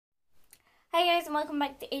Hey guys, and welcome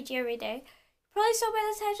back to AG Everyday. Probably saw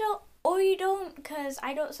by the title, or you don't, because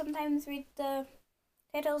I don't sometimes read the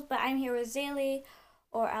titles, but I'm here with Zaylee,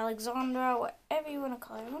 or Alexandra, whatever you want to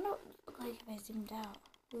call her. I wonder what it look like if I zoomed out.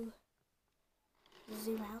 Ooh,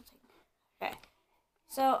 zoom out thing. Okay,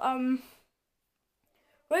 so,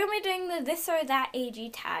 we're going to be doing the this or that AG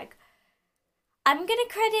tag. I'm going to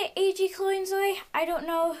credit AG Chloe and Zoe. I don't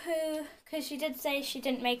know who, because she did say she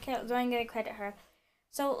didn't make it, so I'm going to credit her.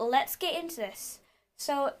 So let's get into this.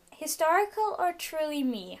 So, historical or truly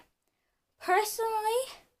me? Personally,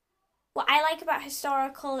 what I like about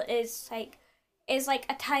historical is like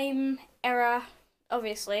a time era,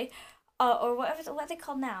 obviously, or what they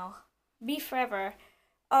call now, be forever.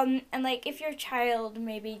 And like if your child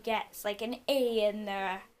maybe gets like an A in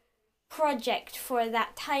their project for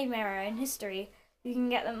that time era in history, you can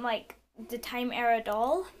get them like the time era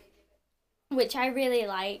doll, which I really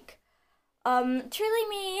like. Truly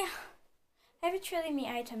me. I have a truly me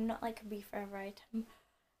item, not like a be forever item.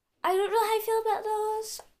 I don't know how I feel about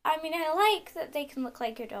those. I mean, I like that they can look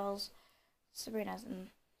like your dolls. Sabrina's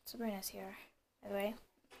here, by the way.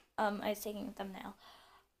 I was taking a thumbnail.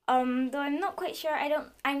 Though I'm not quite sure.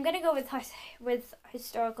 I'm gonna go with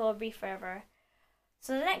historical or be forever.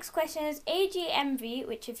 So the next question is AGMV,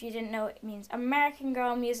 which if you didn't know it means American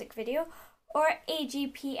Girl Music Video, or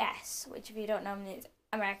AGPS, which if you don't know means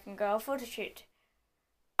American Girl Photo Shoot.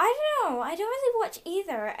 I don't know. I don't really watch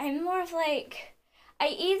either. I'm more of like, I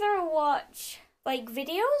either watch like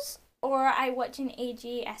videos or I watch an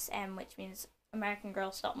AGSM, which means American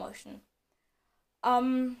Girl Stop Motion. But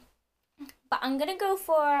I'm gonna go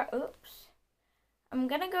for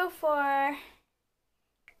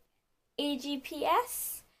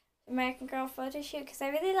AGPS, American Girl Photo Shoot, because I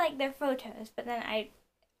really like their photos. But then I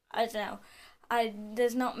don't know.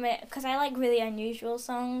 There's not because I like really unusual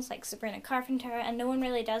songs like Sabrina Carpenter, and no one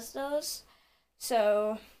really does those.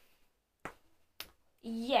 So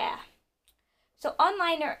yeah. So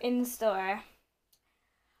online or in store.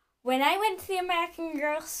 When I went to the American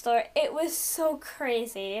Girl store, it was so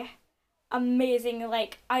crazy, amazing.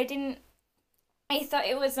 Like I thought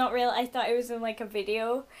it was not real. I thought it was in like a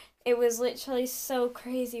video. It was literally so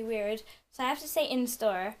crazy weird. So I have to say in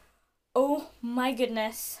store. Oh my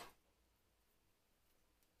goodness.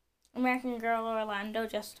 American Girl Orlando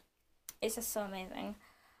it's just so amazing.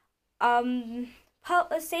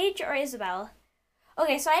 Saige or Isabelle?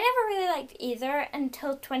 Okay, so I never really liked either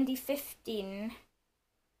until 2015.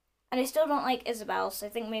 And I still don't like Isabelle, so I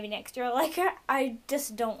think maybe next year I'll like her. I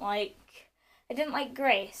didn't like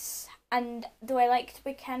Grace. And though I liked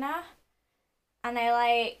McKenna, and I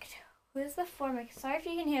liked, who's the former? Sorry if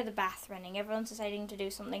you can hear the bath running. Everyone's deciding to do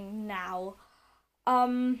something now.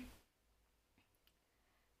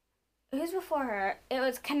 Who's before her? It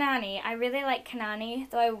was Kanani. I really like Kanani,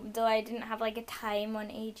 though I didn't have like a time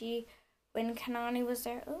on AG when Kanani was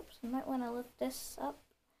there. Oops, I might want to lift this up.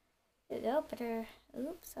 Oh, better.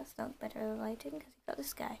 Oops, that's not better lighting because you got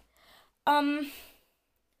this guy.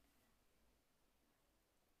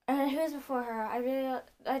 Who's before her? I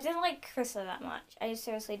didn't like Krista that much. I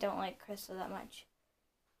seriously don't like Krista that much.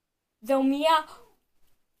 Though Mia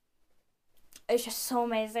is just so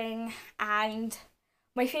amazing, and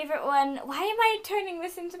my favorite one. Why am I turning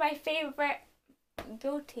this into my favorite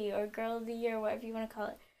goatee or girl of the year, whatever you want to call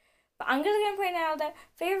it? But I'm just gonna point out that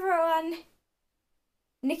favorite one,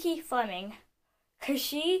 Nikki Fleming, cause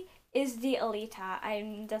she is the Alita.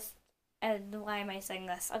 Why am I saying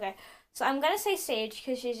this? Okay, so I'm gonna say Saige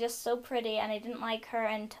because she's just so pretty, and I didn't like her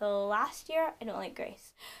until last year. I don't like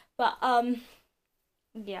Grace, but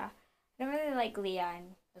yeah, I don't really like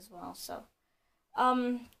Leanne as well. So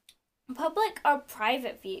public or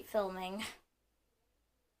private filming?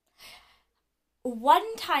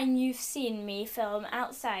 One time you've seen me film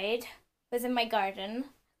outside within my garden,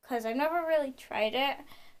 because I've never really tried it.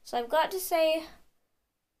 So I've got to say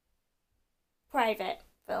private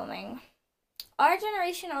filming. Our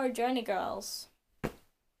Generation or Journey Girls?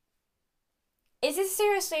 Is this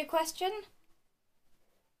seriously a question?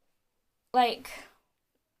 Like,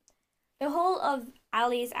 the whole of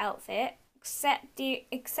Ali's outfit, except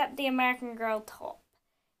the American Girl top,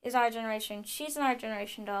 is Our Generation. She's an Our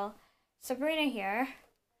Generation doll. Sabrina here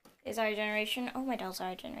is Our Generation. Oh, my doll's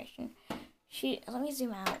Our Generation. Let me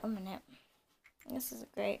zoom out 1 minute. This is a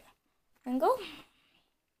great angle.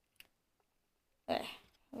 Okay,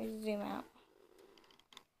 let me zoom out.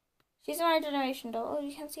 She's an Our Generation doll. Oh,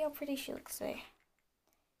 you can see how pretty she looks today.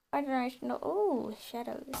 Our Generation doll. Oh,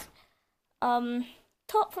 shadows.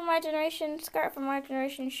 Top from Our Generation, skirt from Our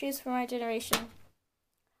Generation, shoes from Our Generation.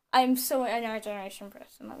 I'm so an Our Generation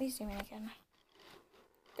person. Let me zoom in again.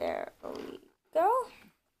 There we go.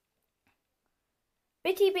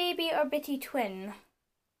 Bitty Baby or Bitty Twin.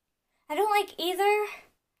 I don't like either.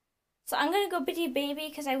 So I'm going to go Bitty Baby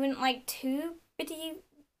because I wouldn't like two Bitty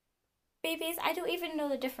Babies. I don't even know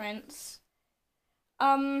the difference.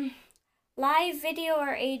 Live video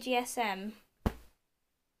or AGSM?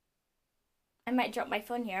 I might drop my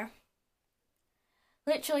phone here.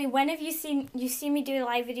 Literally, when have you seen me do a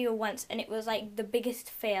live video once and it was like the biggest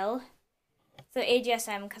fail? So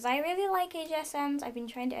AGSM, because I really like AGSMs. I've been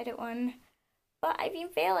trying to edit one, but I've been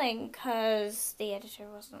failing because the editor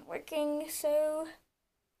wasn't working. So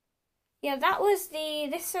yeah, that was the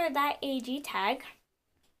this or that AG tag.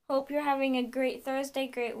 Hope you're having a great Thursday,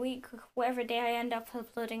 great week, whatever day I end up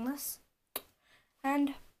uploading this.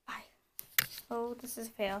 And bye. Oh, this is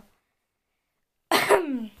a fail.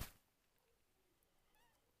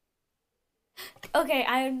 Okay,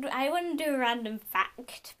 I wouldn't do a random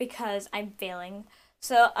fact because I'm failing.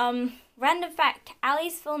 So, random fact,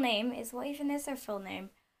 Ali's full name is, what even is her full name?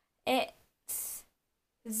 It's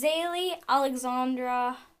Saige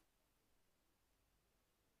Alexandra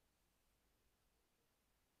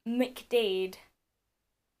McDade.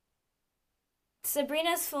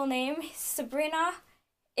 Sabrina's full name is Sabrina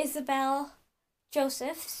Isabelle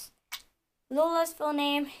Josephs. Lola's full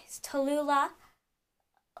name is Tallulah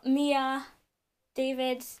Mia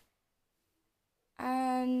Davids.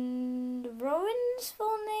 And Rowan's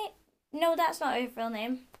full name? No, that's not her full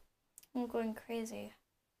name. I'm going crazy.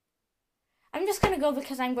 I'm just gonna go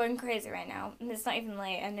because I'm going crazy right now. And it's not even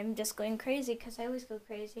late, and I'm just going crazy because I always go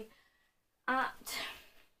crazy. I'm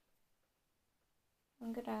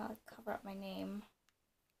gonna cover up my name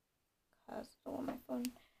because I don't want my phone.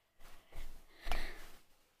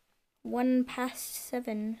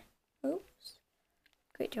 7:01. Oops.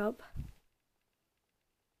 Great job.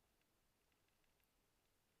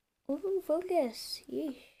 Ooh, focus.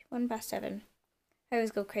 Yeesh. 7:01. I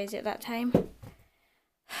always go crazy at that time.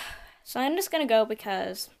 So I'm just gonna go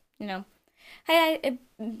because, you know. Hi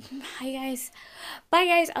guys. Bye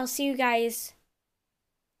guys. I'll see you guys.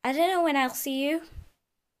 I don't know when I'll see you.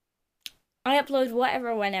 I upload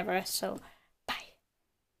whatever, whenever, so